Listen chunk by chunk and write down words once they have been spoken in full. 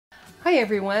Hi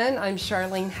everyone, I'm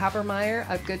Charlene Habermeyer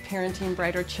of Good Parenting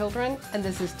Brighter Children, and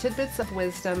this is Tidbits of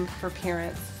Wisdom for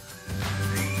Parents.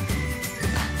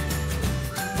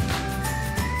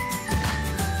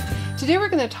 Today we're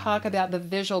going to talk about the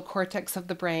visual cortex of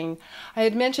the brain. I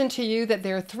had mentioned to you that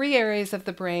there are three areas of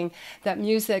the brain that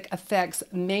music affects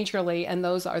majorly, and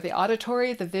those are the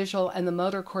auditory, the visual, and the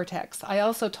motor cortex. I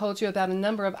also told you about a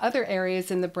number of other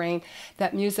areas in the brain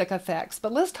that music affects,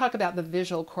 but let's talk about the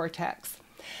visual cortex.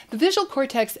 The visual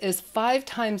cortex is 5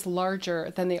 times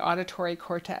larger than the auditory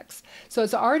cortex. So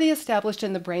it's already established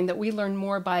in the brain that we learn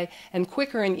more by, and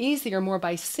quicker and easier, more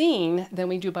by seeing than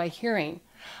we do by hearing.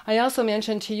 I also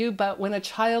mentioned to you, but when a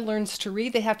child learns to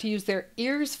read, they have to use their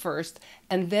ears first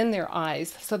and then their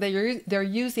eyes. So they're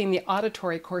using the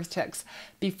auditory cortex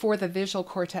before the visual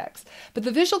cortex. But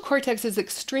the visual cortex is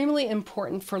extremely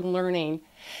important for learning.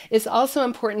 It's also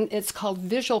important, it's called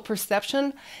visual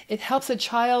perception. It helps a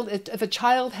child, if a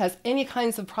child has any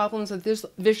kinds of problems with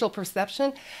visual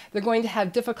perception, they're going to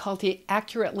have difficulty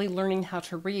accurately learning how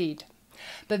to read.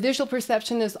 But visual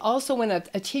perception is also when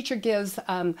a teacher gives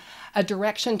a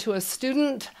direction to a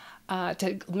student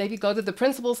to maybe go to the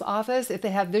principal's office. If they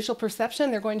have visual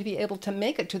perception, they're going to be able to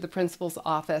make it to the principal's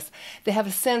office. They have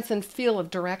a sense and feel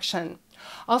of direction.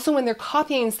 Also, when they're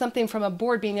copying something from a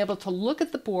board, being able to look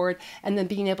at the board and then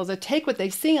being able to take what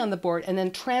they see on the board and then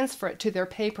transfer it to their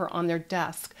paper on their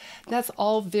desk. That's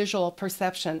all visual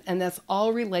perception, and that's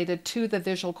all related to the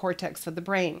visual cortex of the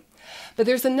brain. But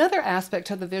there's another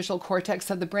aspect of the visual cortex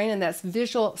of the brain, and that's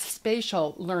visual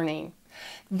spatial learning.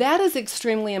 That is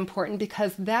extremely important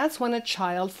because that's when a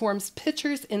child forms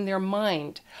pictures in their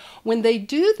mind. When they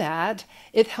do that,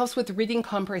 it helps with reading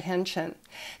comprehension.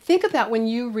 Think about when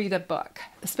you read a book,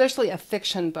 especially a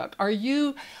fiction book. Are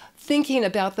you thinking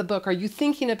about the book? Are you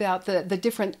thinking about the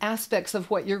different aspects of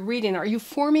what you're reading? Are you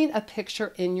forming a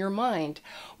picture in your mind?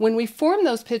 When we form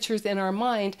those pictures in our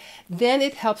mind, then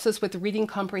it helps us with reading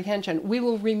comprehension. We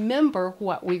will remember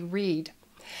what we read.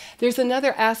 There's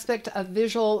another aspect of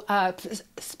visual,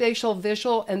 spatial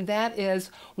visual, and that is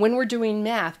when we're doing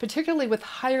math, particularly with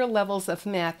higher levels of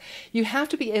math, you have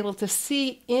to be able to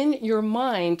see in your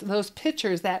mind those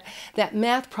pictures, that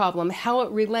math problem, how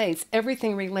it relates,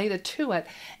 everything related to it,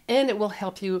 and it will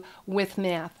help you with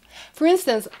math. For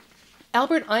instance,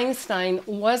 Albert Einstein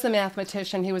was a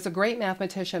mathematician. He was a great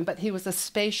mathematician, but he was a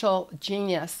spatial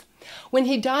genius. When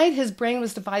he died, his brain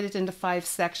was divided into 5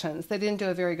 sections. They didn't do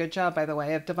a very good job, by the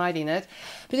way, of dividing it.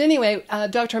 But anyway,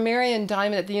 Dr. Marion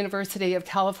Diamond at the University of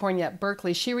California at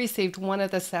Berkeley, she received one of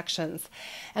the sections.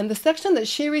 And the section that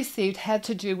she received had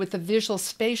to do with the visual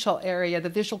spatial area, the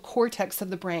visual cortex of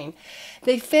the brain.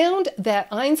 They found that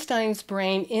Einstein's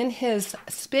brain, in his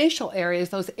spatial areas,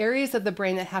 those areas of the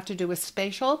brain that have to do with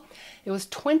spatial, it was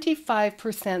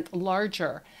 25%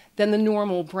 larger than the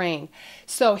normal brain.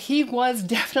 So he was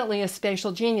definitely a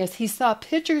spatial genius. He saw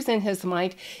pictures in his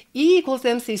mind. E equals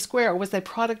mc squared was a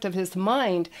product of his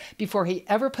mind before he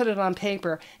ever put it on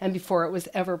paper and before it was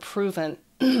ever proven.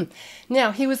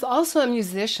 Now, he was also a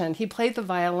musician. He played the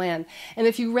violin. And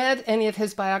if you read any of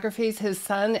his biographies, his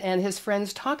son and his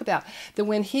friends talk about that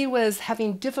when he was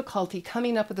having difficulty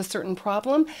coming up with a certain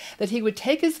problem, that he would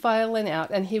take his violin out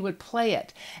and he would play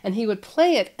it. And he would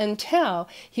play it until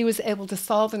he was able to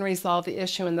solve and resolve the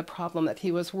issue and the problem that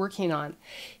he was working on.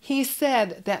 He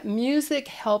said that music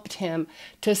helped him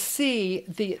to see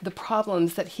the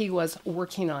problems that he was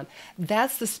working on.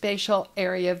 That's the spatial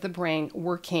area of the brain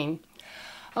working.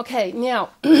 Okay, now,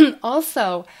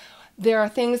 also, there are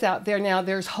things out there now,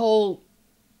 there's whole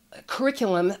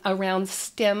curriculum around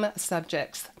STEM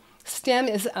subjects. STEM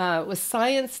is was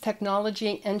science,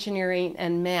 technology, engineering,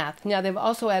 and math. Now, they've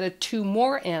also added 2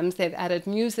 more M's. They've added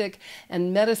music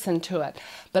and medicine to it.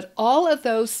 But all of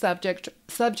those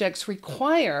subjects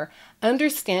require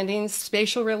understanding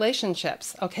spatial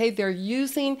relationships. Okay, they're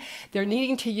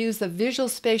needing to use the visual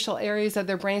spatial areas of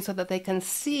their brain so that they can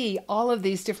see all of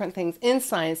these different things in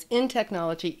science, in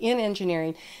technology, in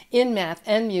engineering, in math,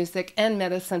 and music, and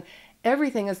medicine.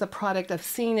 Everything is a product of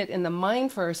seeing it in the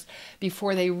mind first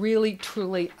before they really,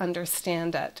 truly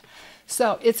understand it.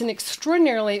 So it's an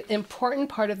extraordinarily important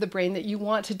part of the brain that you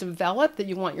want to develop, that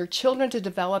you want your children to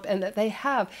develop, and that they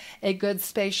have a good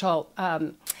spatial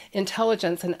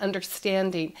intelligence and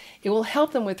understanding. It will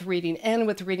help them with reading and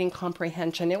with reading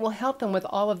comprehension. It will help them with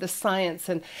all of the science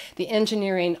and the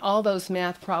engineering, all those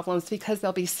math problems, because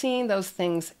they'll be seeing those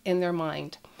things in their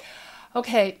mind.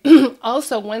 Okay,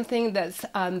 also one thing that's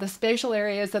the spatial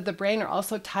areas of the brain are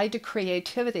also tied to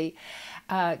creativity.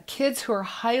 Kids who are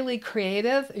highly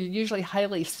creative are usually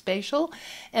highly spatial,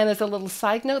 and as a little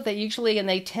side note,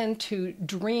 they tend to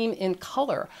dream in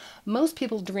color. Most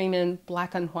people dream in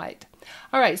black and white.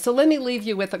 All right, so let me leave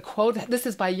you with a quote. This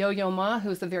is by Yo-Yo Ma,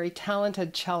 who's a very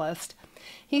talented cellist.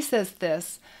 He says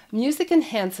this: music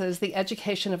enhances the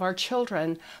education of our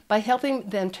children by helping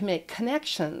them to make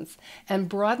connections and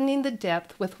broadening the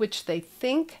depth with which they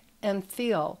think and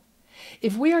feel.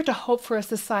 If we are to hope for a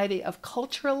society of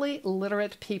culturally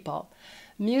literate people,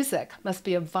 music must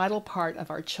be a vital part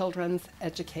of our children's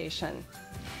education.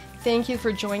 Thank you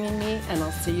for joining me, and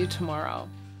I'll see you tomorrow.